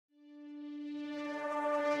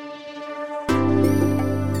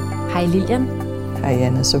Hej Lilian. Hej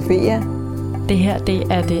Anna-Sofia. Det her,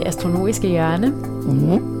 det er det astrologiske hjørne.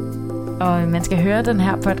 Og man skal høre den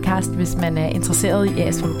her podcast, hvis man er interesseret i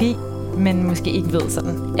astrologi, men måske ikke ved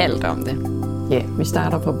sådan alt om det. Ja, vi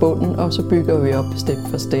starter fra bunden, og så bygger vi op step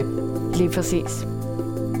for step. Lige præcis.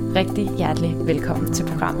 Rigtig hjertelig velkommen til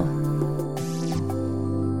programmet.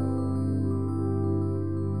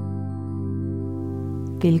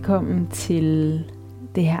 Velkommen til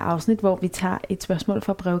det her afsnit, hvor vi tager et spørgsmål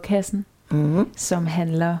fra brevkassen, som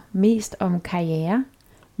handler mest om karriere,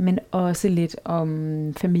 men også lidt om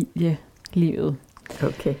familielivet.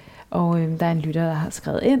 Okay. Og der er en lytter, der har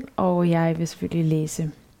skrevet ind, og jeg vil selvfølgelig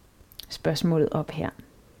læse spørgsmålet op her.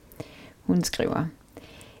 Hun skriver: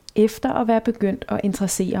 Efter at være begyndt at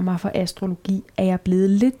interessere mig for astrologi, er jeg blevet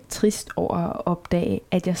lidt trist over at opdage,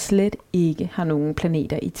 at jeg slet ikke har nogen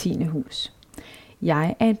planeter i 10. hus.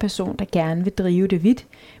 Jeg er en person, der gerne vil drive det vidt,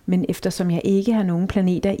 men eftersom jeg ikke har nogen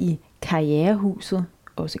planeter i karrierehuset,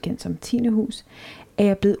 også kendt som 10. hus, er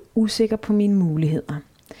jeg blevet usikker på mine muligheder.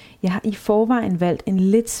 Jeg har i forvejen valgt en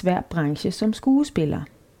lidt svær branche som skuespiller.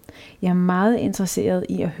 Jeg er meget interesseret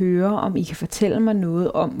i at høre, om I kan fortælle mig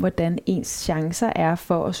noget om, hvordan ens chancer er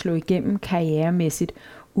for at slå igennem karrieremæssigt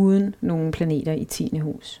uden nogen planeter i 10.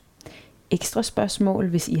 hus. Ekstra spørgsmål,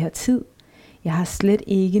 hvis I har tid. Jeg har slet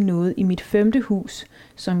ikke noget i mit 5. hus,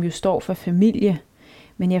 som jo står for familie,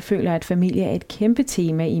 men jeg føler, at familie er et kæmpe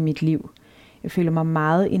tema i mit liv. Jeg føler mig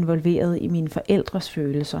meget involveret i mine forældres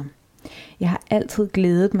følelser. Jeg har altid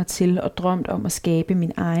glædet mig til og drømt om at skabe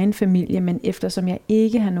min egen familie, men eftersom jeg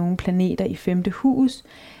ikke har nogen planeter i 5. hus,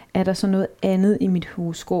 er der så noget andet i mit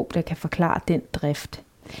horoskop, der kan forklare den drift.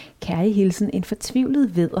 Kærlig hilsen, en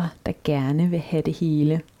fortvivlet vædder, der gerne vil have det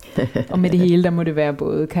hele. Og med det hele, der må det være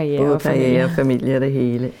både karriere og familie. Både karriere og familie og det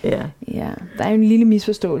hele, ja. Ja, der er jo en lille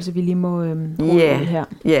misforståelse, vi lige må rulle ud her.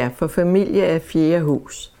 Ja, for familie er 4.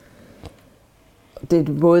 hus. Det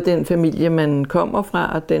er både den familie, man kommer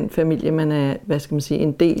fra, og den familie, man er,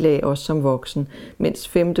 en del af, også som voksen. Mens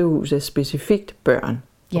 5. hus er specifikt børn.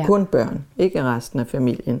 Ja. Og kun børn, ikke resten af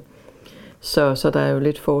familien. Så der er jo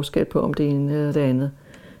lidt forskel på, om det ene eller det andet.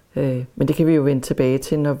 Men det kan vi jo vende tilbage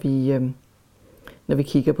til, når vi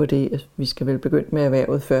kigger på det. Vi skal vel begynde med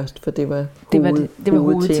erhvervet først, for det var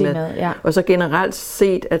hovedtemaet. Ja. Og så generelt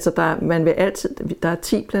set, altså der er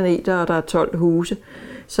 10 planeter, og der er 12 huse.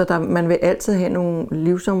 Så man vil altid have nogle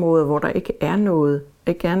livsområder, hvor der ikke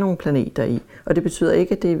er nogen planeter i. Og det betyder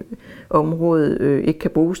ikke, at det område ikke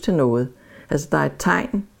kan bruges til noget. Altså der er et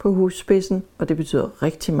tegn på husspidsen, og det betyder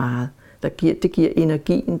rigtig meget. Det giver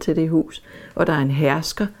energien til det hus. Og der er en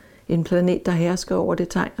hersker, en planet, der hersker over det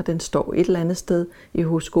tegn, og den står et eller andet sted i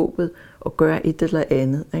horoskopet og gør et eller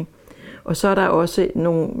andet. Ikke? Og så er der også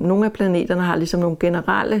nogle af planeterne har ligesom nogle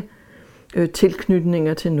generelle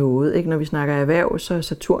tilknytninger til noget. Ikke? Når vi snakker erhverv, så er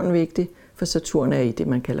Saturn vigtig, for Saturn er i det,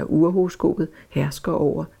 man kalder urhoroskopet, hersker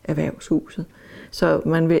over erhvervshuset. Så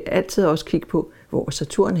man vil altid også kigge på, hvor er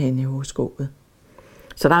Saturn henne i horoskopet.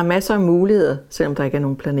 Så der er masser af muligheder, selvom der ikke er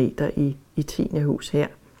nogen planeter i 10. hus her.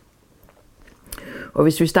 Og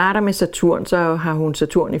hvis vi starter med Saturn, så har hun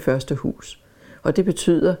Saturn i 1. hus. Og det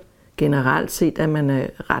betyder generelt set, at man er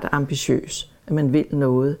ret ambitiøs, at man vil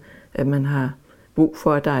noget, at man har brug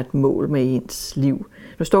for, at der er et mål med ens liv.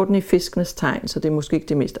 Nu står den i fiskenes tegn, så det er måske ikke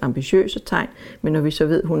det mest ambitiøse tegn, men når vi så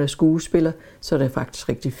ved, at hun er skuespiller, så er det faktisk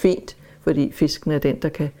rigtig fint, fordi fisken er den, der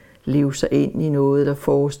kan leve sig ind i noget, eller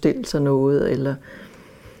forestille sig noget, eller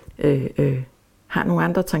har nogle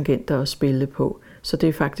andre tangenter at spille på. Så det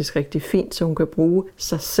er faktisk rigtig fint, så hun kan bruge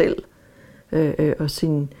sig selv og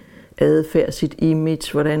sin adfærd, sit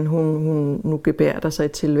image, hvordan hun nu gebærder sig i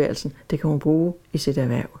tilværelsen. Det kan hun bruge i sit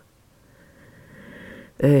erhverv.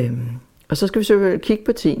 Og så skal vi selvfølgelig kigge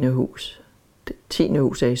på 10. hus. 10.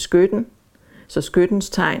 hus er i skytten, så skyttens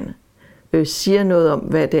tegn siger noget om,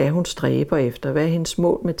 hvad det er, hun stræber efter. Hvad er hendes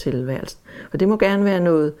mål med tilværelsen? Og det må gerne være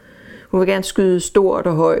noget. Hun vil gerne skyde stort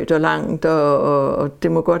og højt og langt, og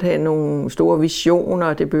det må godt have nogle store visioner,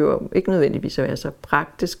 og det behøver ikke nødvendigvis at være så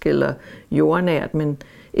praktisk eller jordnært, men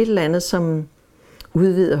et eller andet, som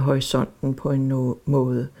udvider horisonten på en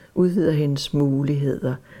måde, udvider hendes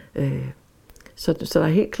muligheder. Så der er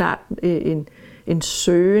helt klart en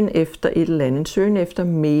søgen efter et eller andet, en søgen efter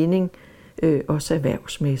mening, også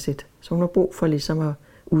erhvervsmæssigt. Så hun har brug for ligesom at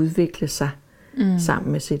udvikle sig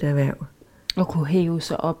sammen med sit erhverv. Og kunne hæve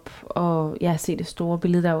sig op, og jeg ser det store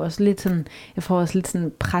billede, der er jo også lidt sådan, jeg får også lidt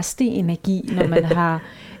sådan præsteenergi, når man har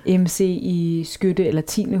MC i skytte, eller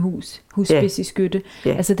 10. husspids i skytte.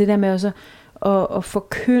 Yeah. Altså det der med også at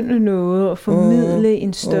forkynde noget, og formidle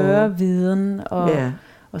en større viden,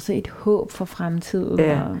 og så et håb for fremtiden.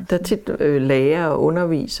 Ja, der er tit lærer og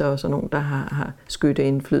undervisere og sådan nogle, der har skytte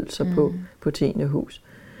indflydelser på 10. hus.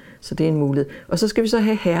 Så det er en mulighed. Og så skal vi så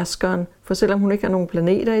have herskeren, for selvom hun ikke har nogen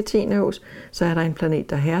planeter i 10. hus, så er der en planet,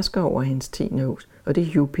 der hersker over hendes 10. hus, og det er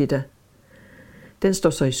Jupiter. Den står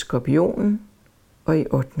så i Skorpionen og i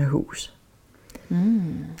 8. hus.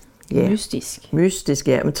 Ja. Mystisk. Mystisk,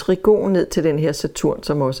 ja. Men trigon ned til den her Saturn,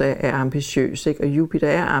 som også er ambitiøs, ikke? Og Jupiter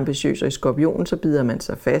er ambitiøs, og i Skorpionen, så bider man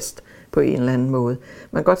sig fast på en eller anden måde.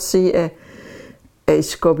 Man kan godt se, at i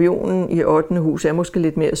Skorpionen i 8. hus er måske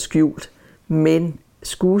lidt mere skjult, men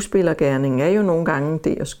skuespillergerningen er jo nogle gange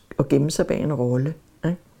det at gemme sig bag en rolle.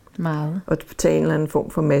 Ikke? Meget. Og tage en eller anden form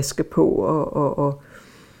for maske på,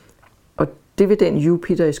 og det vil den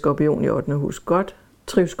Jupiter i Skorpion i 8. hus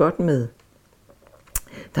trives godt med.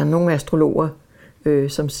 Der er nogle astrologer,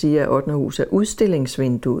 som siger, at 8. hus er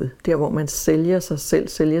udstillingsvinduet. Der, hvor man sælger sig selv,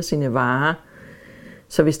 sælger sine varer.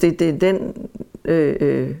 Så hvis det er den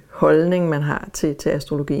holdning, man har til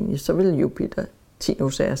astrologien, så vil Jupiter, 10.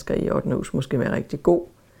 hushersker i 8. hus, måske være rigtig god.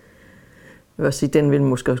 Jeg vil sige, den vil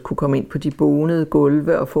måske også kunne komme ind på de bonede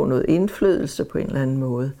gulve og få noget indflydelse på en eller anden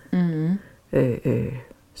måde.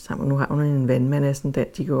 Sammen nu har hun en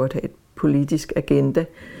vandmand-ascendant, de kan godt have et politisk agenda.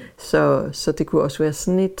 Så det kunne også være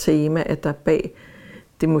sådan et tema, at der bag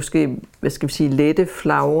det måske, lette,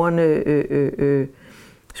 flagrende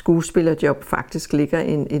skuespillerjob faktisk ligger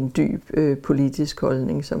en dyb politisk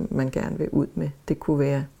holdning, som man gerne vil ud med. Det kunne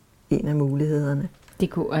være en af mulighederne. Det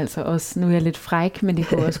kunne altså også, nu er jeg lidt fræk, men det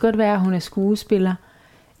kunne også godt være, at hun er skuespiller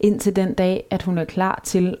indtil den dag, at hun er klar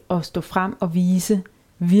til at stå frem og vise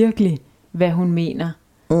virkelig, hvad hun mener.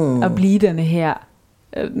 Og blive denne her,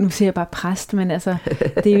 nu siger jeg bare præst, men altså,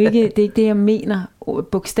 det er jo ikke det, jeg mener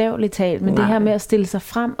bogstaveligt talt, men det her med at stille sig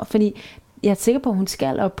frem, fordi jeg er sikker på, at hun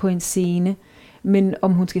skal op på en scene, men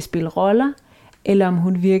om hun skal spille roller, eller om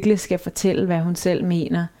hun virkelig skal fortælle, hvad hun selv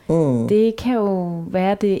mener. Det kan jo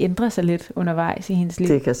være, at det ændrer sig lidt undervejs i hendes liv.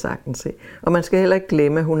 Det kan sagtens se. Og man skal heller ikke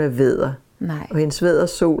glemme, at hun er vædder. Nej. Og hendes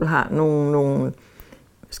væddersol har nogle,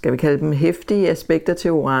 skal vi kalde dem heftige aspekter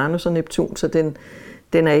til Uranus og Neptun, så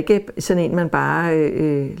den er ikke sådan en, man bare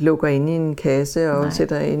lukker ind i en kasse og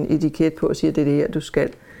sætter en etiket på og siger, det er det her, du skal.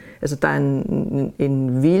 Altså, der er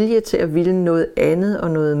en vilje til at ville noget andet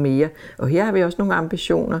og noget mere. Og her har vi også nogle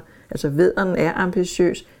ambitioner. Altså, vædderen er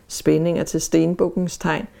ambitiøs. Spændinger til stenbukkens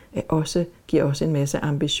tegn giver også en masse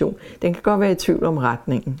ambition. Den kan godt være i tvivl om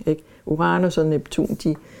retningen. Ikke? Uranus og Neptun,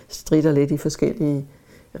 de strider lidt i forskellige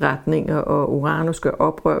retninger, og Uranus gør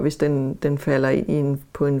oprør, hvis den falder ind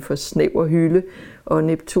på en for snæver hylde, og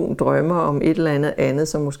Neptun drømmer om et eller andet,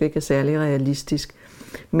 som måske ikke er særlig realistisk.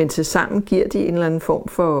 Men tilsammen giver de en eller anden form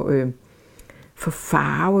for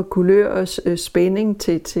farve, kulør og spænding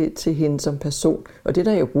til hende som person. Og det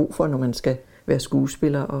der er jo brug for, når man skal være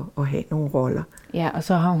skuespiller og have nogle roller. Ja, og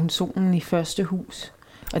så har hun solen i første hus.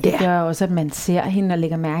 Og det gør også, at man ser hende og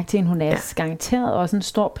lægger mærke til hende. Hun er garanteret også en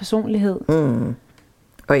stor personlighed.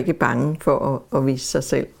 Og ikke bange for at vise sig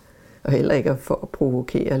selv. Og heller ikke for at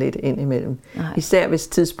provokere lidt indimellem. Nej. Især hvis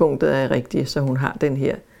tidspunktet er rigtigt, så hun har den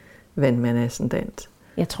her vandmand-ascendant.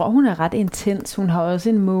 Jeg tror, hun er ret intens. Hun har også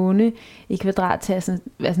en måne i kvadrattersen.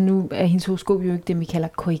 Altså nu er hendes horoskop jo ikke det, vi kalder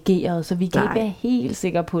korrigeret, så vi kan ikke være helt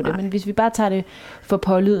sikre på det. Nej. Men hvis vi bare tager det for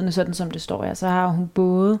pålydende, sådan som det står her, så har hun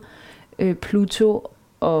både Pluto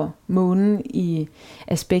og månen i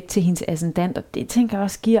aspekt til hendes ascendant, og det tænker jeg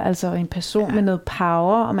også giver altså en person med noget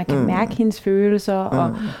power, og man kan mærke hendes følelser,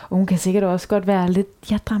 og hun kan sikkert også godt være lidt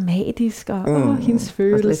dramatisk, og hendes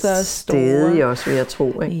følelser er store. Stedig også, vil jeg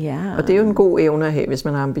tro. Ikke? Ja. Og det er jo en god evne at have, hvis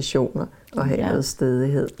man har ambitioner, og have noget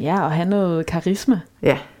stedighed. Ja, og have noget karisma.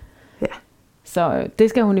 Ja. Så det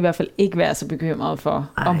skal hun i hvert fald ikke være så bekymret for,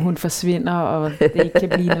 om hun forsvinder, og det ikke kan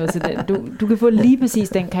blive noget til den. Du kan få lige præcis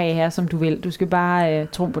den karriere, som du vil. Du skal bare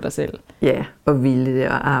tro på dig selv. Ja, og ville det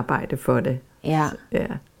og arbejde for det. Ja.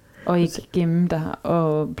 Og ikke gemme dig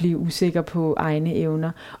og blive usikker på egne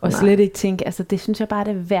evner. Og slet ikke tænke, altså det synes jeg bare er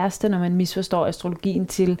det værste, når man misforstår astrologien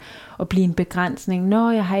til at blive en begrænsning.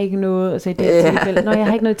 Nå, jeg har ikke noget, altså i det tilfælde, jeg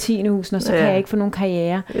har ikke noget 10. hus, så kan jeg ikke få nogen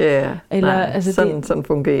karriere. Eller, altså sådan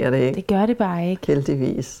fungerer det ikke. Det gør det bare ikke.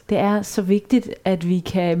 Heldigvis. Det er så vigtigt, at vi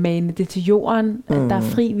kan mane det til jorden, at der er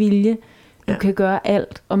fri vilje. Du kan gøre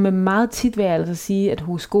alt, og med meget tit vil jeg altså sige, at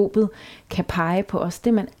horoskopet kan pege på også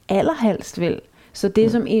det, man allerhelst vil. Så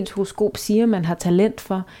det, som ens horoskop siger, man har talent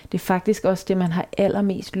for, det er faktisk også det, man har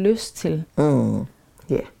allermest lyst til.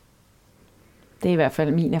 Det er i hvert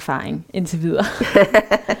fald min erfaring indtil videre.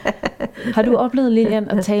 Har du oplevet, Lilian,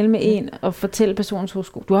 at tale med en og fortælle personens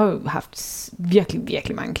horoskop? Du har jo haft virkelig,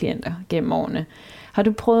 virkelig mange klienter gennem årene. Har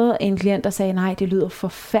du prøvet en klient, der sagde, nej, det lyder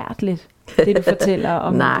forfærdeligt, det du fortæller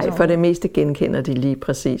om? Nej, for det meste genkender de lige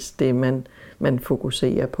præcis det, man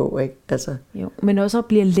fokuserer på, ikke? Altså. Jo, men også at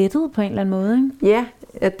blive lettet på en eller anden måde, ikke? Ja,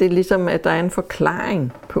 at det er ligesom, at der er en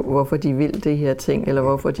forklaring på, hvorfor de vil det her ting, eller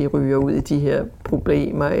hvorfor de ryger ud i de her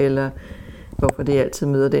problemer, eller hvorfor de altid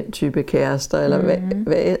møder den type kærester, eller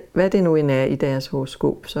hvad det nu end er i deres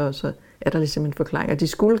horoskop, så er der ligesom en forklaring. Og de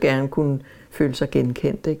skulle gerne kunne føle sig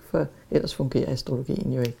genkendt, ikke? For ellers fungerer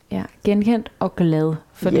astrologien jo ikke. Ja, genkendt og glad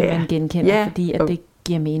for det, man genkender, fordi at det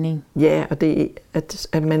giver mening. Ja, og det er,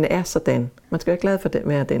 at man er sådan. Man skal være glad for at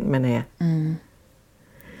være den, man er.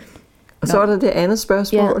 Og så er der det andet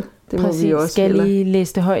spørgsmål. Ja, det må præcis. vi også skal jeg lige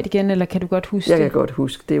læse det højt igen, eller kan du godt huske det? Jeg kan godt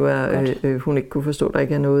huske. Det var, hun ikke kunne forstå, at der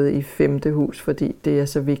ikke er noget i 5. hus, fordi det er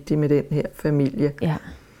så vigtigt med den her familie. Ja.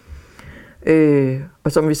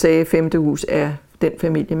 Og som vi sagde, 5. hus er den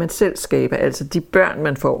familie, man selv skaber. Altså de børn,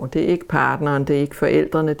 man får. Det er ikke partneren, det er ikke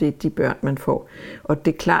forældrene, det er de børn, man får. Og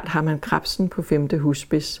det er klart, har man krebsen på 5.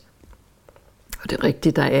 husspids. Og det er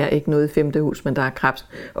rigtigt, der er ikke noget i 5. hus, men der er krebs.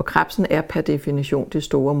 Og krebsen er per definition det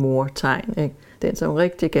store mortegn, ikke? Den, som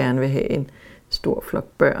rigtig gerne vil have en stor flok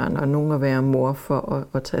børn, og nogen at være mor for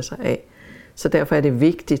at tage sig af. Så derfor er det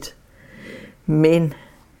vigtigt. Men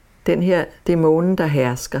den her, det er månen, der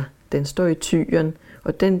hersker. Den står i Tyren,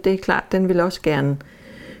 og det er klart, den vil også gerne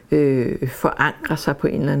forankre sig på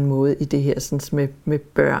en eller anden måde i det her sådan med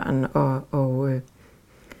børn og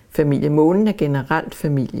familie. Månen er generelt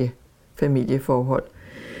familieforhold.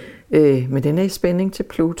 Men den er i spænding til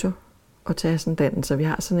Pluto og til ascendanten, så vi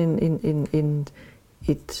har sådan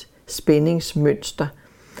et spændingsmønster.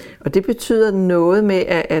 Og det betyder noget med,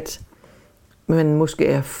 at man måske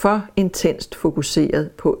er for intenst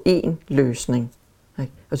fokuseret på én løsning.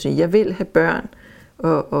 Og sige, jeg vil have børn,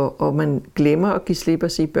 og man glemmer at give slip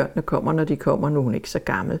og sige, at børnene kommer, når de kommer. Nu er hun ikke så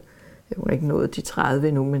gammel. Hun er ikke nået de 30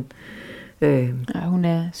 endnu, men... hun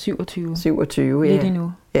er 27. 27, ja. Lidt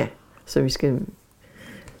endnu. Ja,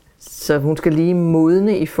 så hun skal lige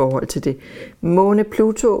modne i forhold til det. Måne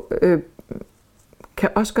Pluto kan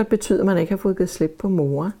også godt betyde, at man ikke har fået givet slip på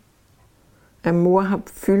mor. At mor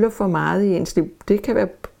fylder for meget i ens liv. Det kan være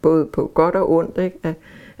både på godt og ondt, ikke?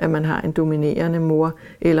 At man har en dominerende mor,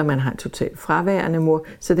 eller man har en totalt fraværende mor.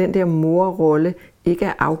 Så den der morrolle ikke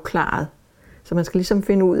er afklaret. Så man skal ligesom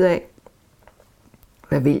finde ud af,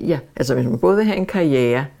 hvad vil jeg? Altså hvis man både vil have en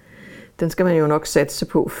karriere, den skal man jo nok satse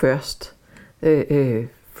på først.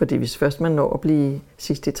 Fordi hvis først man når at blive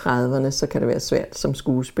sidst i 30'erne, så kan det være svært som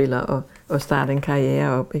skuespiller at starte en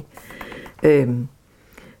karriere op. Ikke?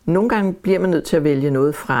 Nogle gange bliver man nødt til at vælge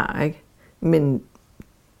noget fra, ikke? Men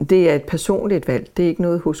det er et personligt valg. Det er ikke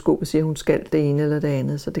noget, horoskopet siger, hun skal det ene eller det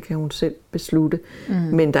andet, så det kan hun selv beslutte.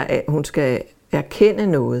 Men hun skal erkende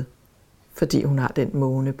noget, fordi hun har den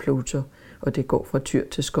måne Pluto, og det går fra Tyr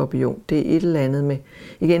til Skorpion. Det er et eller andet med,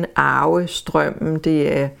 igen, arvestrømmen,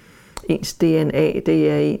 det er ens DNA, det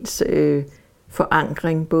er ens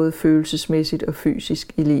forankring, både følelsesmæssigt og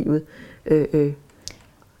fysisk i livet.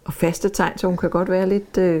 Og faste tegn, så hun kan godt være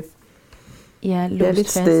lidt, være lidt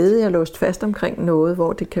stædig og låst fast omkring noget,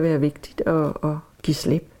 hvor det kan være vigtigt at give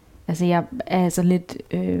slip. Altså jeg er altså lidt,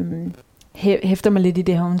 hæfter mig lidt i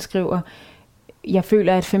det her, hun skriver. Jeg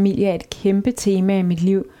føler, at familie er et kæmpe tema i mit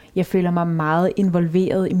liv. Jeg føler mig meget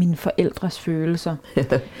involveret i mine forældres følelser.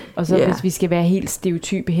 Og så hvis vi skal være helt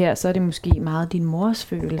stereotype her, så er det måske meget din mors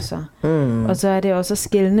følelser. Og så er det også at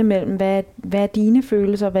skelne mellem, hvad er dine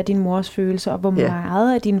følelser, og hvad er din mors følelser, og hvor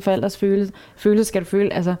meget af dine forældres følelser skal du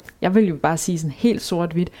føle. Altså, jeg vil jo bare sige sådan helt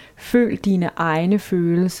sort-hvidt, føl dine egne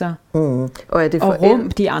følelser, og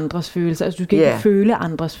rum de andres følelser. Altså, du skal ikke føle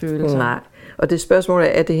andres følelser. Nej. Og det spørgsmål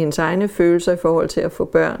er det hendes egne følelser i forhold til at få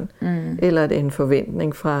børn, eller er det en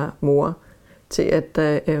forventning fra mor til, at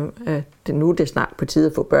nu er det snart på tide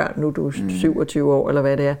at få børn, nu er du 27 år, eller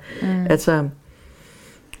hvad det er. Altså,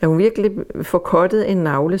 er hun virkelig forkortet en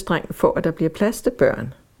navlestreng for, at der bliver plads til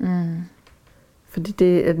børn?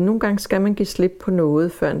 Fordi at nogle gange skal man give slip på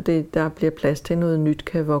noget, før der bliver plads til, noget nyt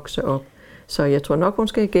kan vokse op. Så jeg tror nok, hun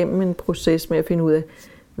skal igennem en proces med at finde ud af,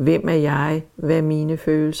 hvem er jeg? Hvad er mine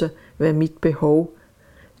følelser? Hvad er mit behov?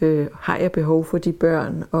 Har jeg behov for de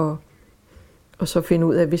børn? Og så finde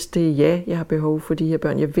ud af, hvis det er jeg har behov for de her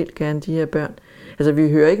børn. Jeg vil gerne de her børn. Altså, vi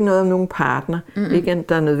hører ikke noget om nogen partner. Ikke at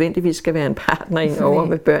der nødvendigvis skal være en partner ind over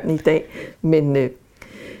med børn i dag. Men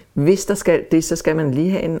hvis der skal det, så skal man lige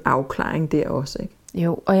have en afklaring der også, ikke?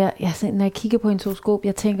 Jo, og når jeg kigger på en horoskop,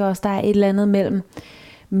 jeg tænker også, der er et eller andet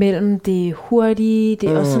mellem det hurtige, det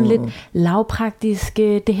er også sådan lidt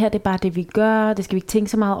lavpraktiske, det her det er bare det vi gør, det skal vi ikke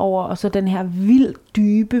tænke så meget over, og så den her vildt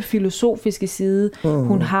dybe filosofiske side,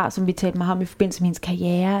 hun har, som vi talte meget om i forbindelse med hendes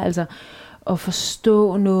karriere, altså, at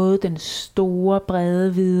forstå noget, den store,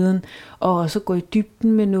 brede viden, og også gå i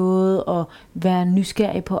dybden med noget, og være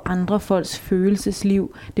nysgerrig på andre folks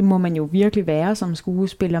følelsesliv. Det må man jo virkelig være som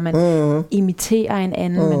skuespiller. Man imiterer en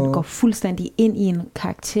anden, man går fuldstændig ind i en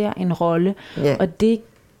karakter, en rolle, og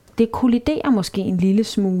det kolliderer måske en lille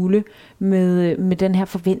smule med den her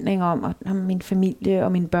forventning om min familie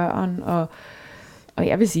og mine børn, og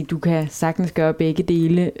jeg vil sige, du kan sagtens gøre begge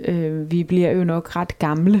dele. Vi bliver jo nok ret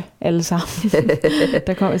gamle alle sammen.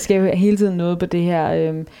 Der sker jo hele tiden noget på det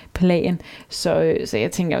her plan. Så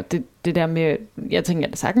jeg tænker, det der med, jeg tænker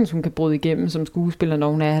at sagtens hun kan bryde igennem som skuespiller,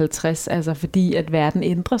 når hun er 50, altså fordi at verden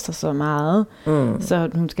ændrer sig så meget. Så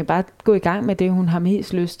hun skal bare gå i gang med det, hun har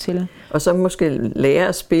mest lyst til. Og så måske lære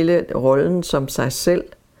at spille rollen som sig selv.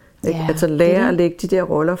 Ja, altså lære at lægge de der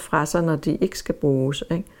roller fra sig, når de ikke skal bruges.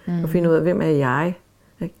 Ikke? Og finde ud af, hvem er jeg?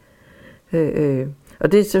 Ikke?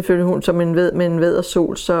 Og det er selvfølgelig hun, som med en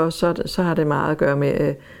væddersol, så har det meget at gøre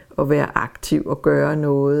med at være aktiv og gøre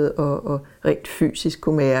noget, og rent fysisk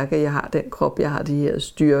kunne mærke, at jeg har den krop, jeg har de her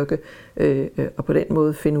styrke, og på den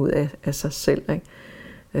måde finde ud af sig selv. Ikke?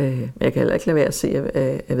 Men jeg kan heller ikke lade være at se,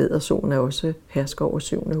 at væddersolen er også hersker over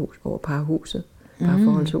 7. hus, over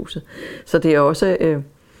parforholdshuset. Så det er også...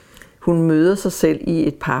 Hun møder sig selv i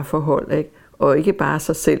et parforhold, ikke? Og ikke bare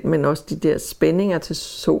sig selv, men også de der spændinger til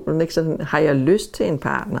solen. Ikke? Sådan, har jeg lyst til en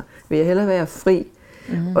partner? Vil jeg hellere være fri?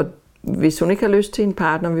 Og hvis hun ikke har lyst til en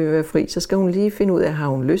partner, vil være fri, så skal hun lige finde ud af, har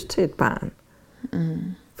hun lyst til et barn?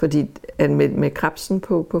 Fordi at med krebsen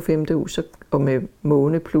på 5. hus og med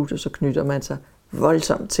måne Pluto, så knytter man sig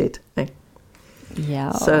voldsomt tæt. Ikke? Ja,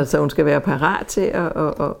 så hun skal være parat til at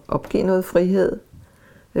opgive noget frihed.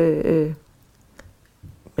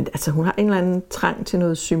 Men altså, hun har en eller anden trang til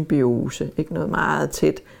noget symbiose, ikke noget meget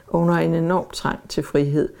tæt, og hun har en enorm trang til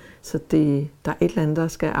frihed, så der er et eller andet, der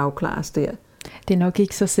skal afklares der. Det er nok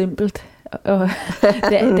ikke så simpelt, og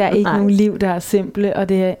der er ikke nogen liv, der er simple, og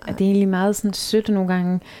det er egentlig meget sådan sødt nogle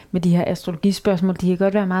gange med de her astrologispørgsmål. De kan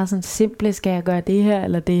godt være meget sådan simple, skal jeg gøre det her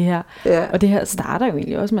eller det her? Ja. Og det her starter jo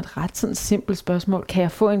egentlig også med et ret sådan simpelt spørgsmål. Kan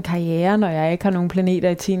jeg få en karriere, når jeg ikke har nogen planeter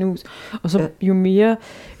i 10. hus? Og så jo mere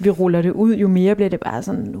vi ruller det ud, jo mere bliver det bare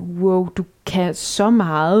sådan, wow, du kan så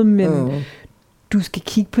meget, men du skal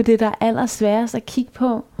kigge på det, der er allersværest at kigge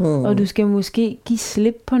på, og du skal måske give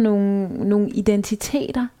slip på nogle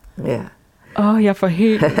identiteter. Ja. Jeg får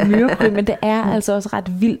helt myrekryb, men det er altså også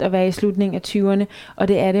ret vildt at være i slutningen af 20'erne, og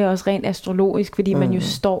det er det også rent astrologisk, fordi man jo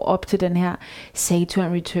står op til den her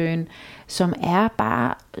Saturn return, som er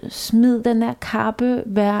bare smid den her kappe,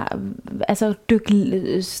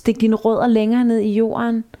 stik dine rødder længere ned i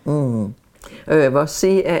jorden. Jeg vil også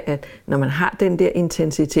sige, at når man har den der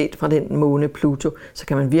intensitet fra den måne Pluto, så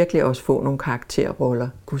kan man virkelig også få nogle karakterroller,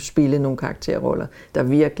 kunne spille nogle karakterroller, der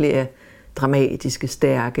virkelig er dramatiske,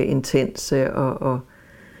 stærke, intense, og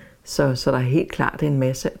så der er helt klart en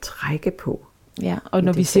masse at trække på. Ja, og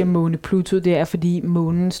når vi siger måne Pluto, det er fordi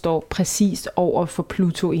månen står præcist over for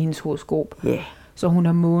Pluto i hendes horoskop. Yeah. Så hun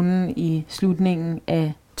har månen i slutningen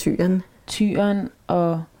af Tyren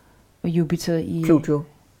og Jupiter i Pluto.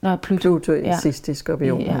 Pluto i sidste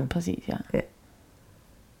skorpionen. Ja, præcis, ja.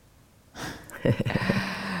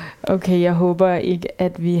 Okay, jeg håber ikke,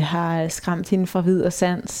 at vi har skræmt hende fra vid og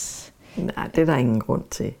sans. Nej, det er der ingen grund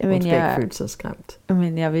til. Hun skal ikke føle sig skræmt.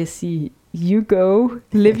 Men jeg vil sige, you go,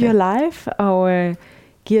 live your life, og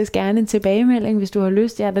giv os gerne en tilbagemelding, hvis du har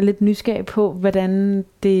lyst. Jeg er da lidt nysgerrig på, hvordan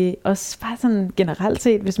det også bare sådan generelt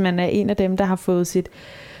set, hvis man er en af dem, der har fået sit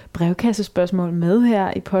brevkassespørgsmål med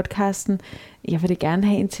her i podcasten. Jeg vil da gerne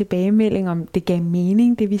have en tilbagemelding, om det gav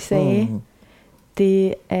mening, det vi sagde.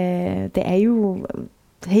 Det er jo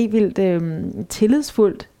helt vildt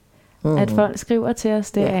tillidsfuldt, at folk skriver til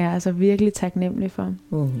os. Det er jeg altså virkelig taknemmelig for.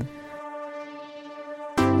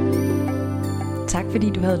 Tak fordi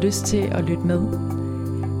du havde lyst til at lytte med.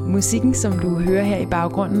 Musikken, som du hører her i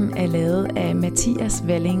baggrunden, er lavet af Mathias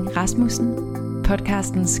Walling Rasmussen.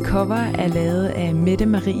 Podcastens cover er lavet af Mette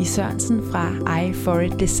Marie Sørensen fra I For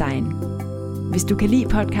It Design. Hvis du kan lide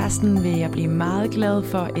podcasten, vil jeg blive meget glad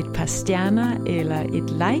for et par stjerner eller et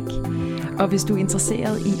like. Og hvis du er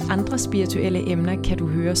interesseret i andre spirituelle emner, kan du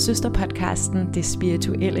høre søsterpodcasten Det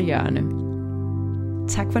Spirituelle Hjørne.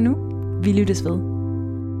 Tak for nu. Vi lyttes ved.